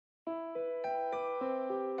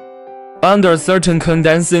Under certain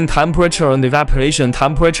condensing temperature and evaporation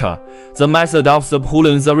temperature, the method of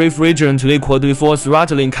pooling the refrigerant liquid before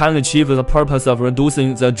throttling can achieve the purpose of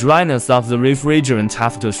reducing the dryness of the refrigerant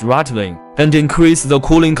after throttling, and increase the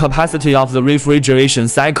cooling capacity of the refrigeration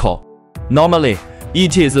cycle. Normally,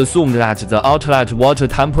 it is assumed that the outlet water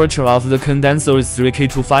temperature of the condenser is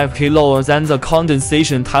 3K to 5K lower than the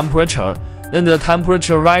condensation temperature, and the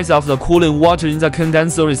temperature rise of the cooling water in the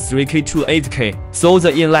condenser is 3K to 8K, so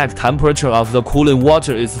the inlet temperature of the cooling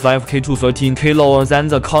water is 5K to 13K lower than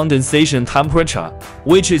the condensation temperature,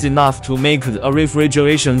 which is enough to make the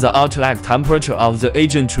refrigeration. The outlet temperature of the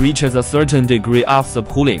agent reaches a certain degree of the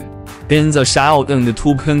cooling. In the shell and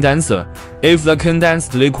tube condenser, if the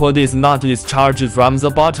condensed liquid is not discharged from the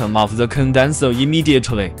bottom of the condenser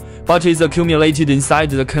immediately, but is accumulated inside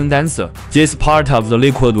the condenser, this part of the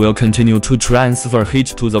liquid will continue to transfer heat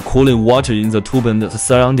to the cooling water in the tube and the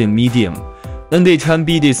surrounding medium, and it can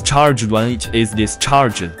be discharged when it is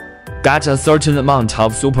discharged. Get a certain amount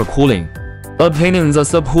of supercooling. Obtaining the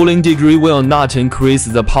subcooling degree will not increase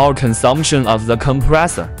the power consumption of the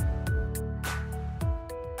compressor.